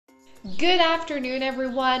Good afternoon,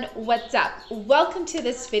 everyone. What's up? Welcome to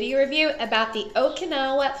this video review about the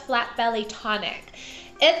Okinawa Flat Belly Tonic.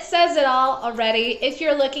 It says it all already. If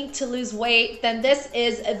you're looking to lose weight, then this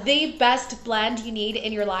is the best blend you need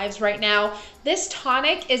in your lives right now. This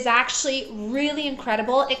tonic is actually really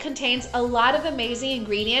incredible. It contains a lot of amazing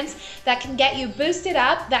ingredients that can get you boosted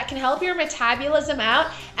up, that can help your metabolism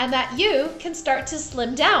out, and that you can start to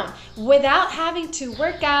slim down without having to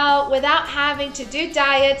work out, without having to do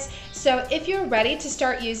diets. So if you're ready to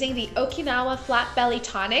start using the Okinawa Flat Belly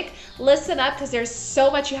Tonic, listen up because there's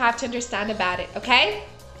so much you have to understand about it, okay?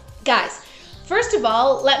 Guys, first of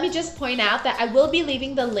all, let me just point out that I will be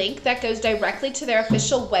leaving the link that goes directly to their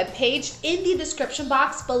official webpage in the description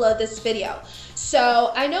box below this video.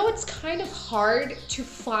 So I know it's kind of hard to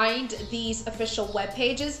find these official web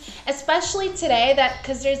pages, especially today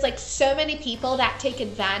because there's like so many people that take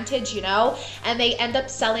advantage, and they end up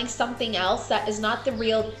selling something else that is not the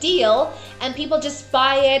real deal, and people just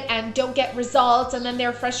buy it and don't get results, and then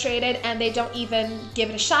they're frustrated and they don't even give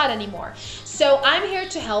it a shot anymore. So I'm here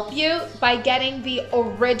to help you by getting the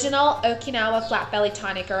original Okinawa Flat Belly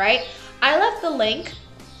Tonic, all right? I left the link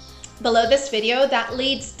below this video that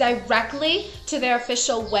leads directly to their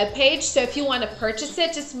official webpage. So if you want to purchase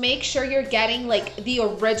it, just make sure you're getting like the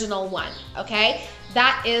original one, okay?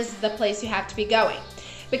 That is the place you have to be going.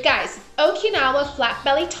 But guys, Okinawa Flat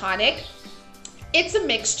Belly Tonic, it's a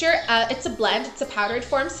mixture, it's a blend, it's a powdered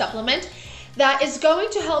form supplement that is going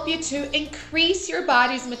to help you to increase your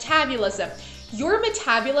body's metabolism. Your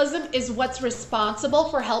metabolism is what's responsible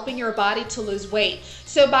for helping your body to lose weight.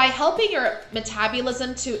 So by helping your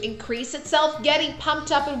metabolism to increase itself, getting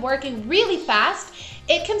pumped up and working really fast,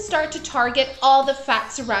 it can start to target all the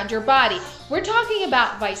fats around your body. We're talking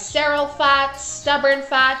about visceral fats, stubborn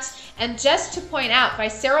fats, and just to point out,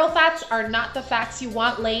 visceral fats are not the fats you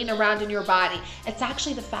want laying around in your body. It's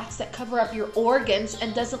actually the fats that cover up your organs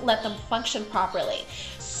and doesn't let them function properly.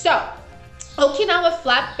 So, Okinawa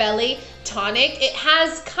Flat Belly Tonic, it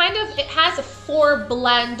has a 4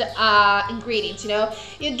 blend ingredients,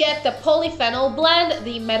 You get the polyphenol blend,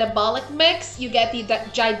 the metabolic mix, you get the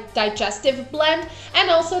digestive blend, and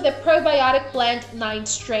also the probiotic blend 9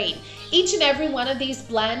 strain. Each and every one of these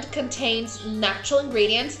blend contains natural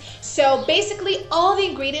ingredients. So basically all the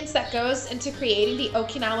ingredients that goes into creating the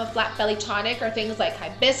Okinawa Flat Belly Tonic are things like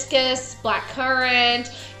hibiscus,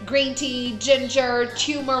 blackcurrant, green tea, ginger,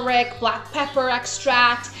 turmeric, black pepper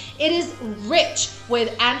extract. It is rich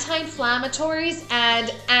with anti-inflammatories and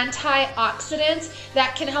antioxidants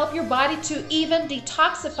that can help your body to even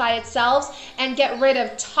detoxify itself and get rid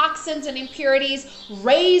of toxins and impurities,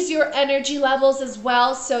 raise your energy levels as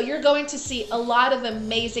well. So you're going to see a lot of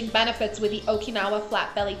amazing benefits with the Okinawa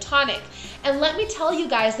Flat Belly Tonic. And let me tell you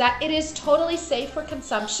guys that it is totally safe for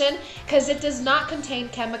consumption because it does not contain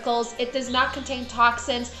chemicals, it does not contain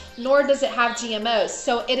toxins, nor does it have GMOs.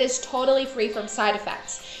 So it is totally free from side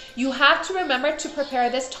effects. You have to remember to prepare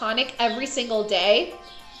this tonic every single day.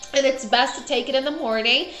 And it's best to take it in the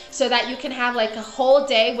morning so that you can have like a whole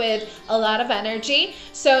day with a lot of energy.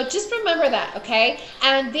 So just remember that, okay?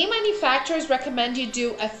 And the manufacturers recommend you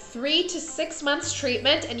do a 3 to 6 months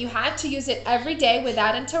treatment, and you have to use it every day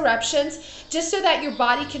without interruptions, just so that your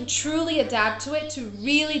body can truly adapt to it to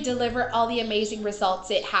really deliver all the amazing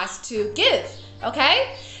results it has to give,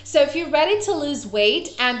 okay? So if you're ready to lose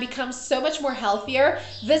weight and become so much more healthier,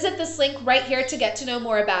 visit this link right here to get to know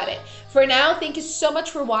more about it. For now, thank you so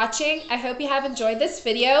much for watching. I hope you have enjoyed this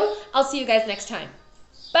video. I'll see you guys next time.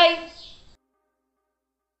 Bye.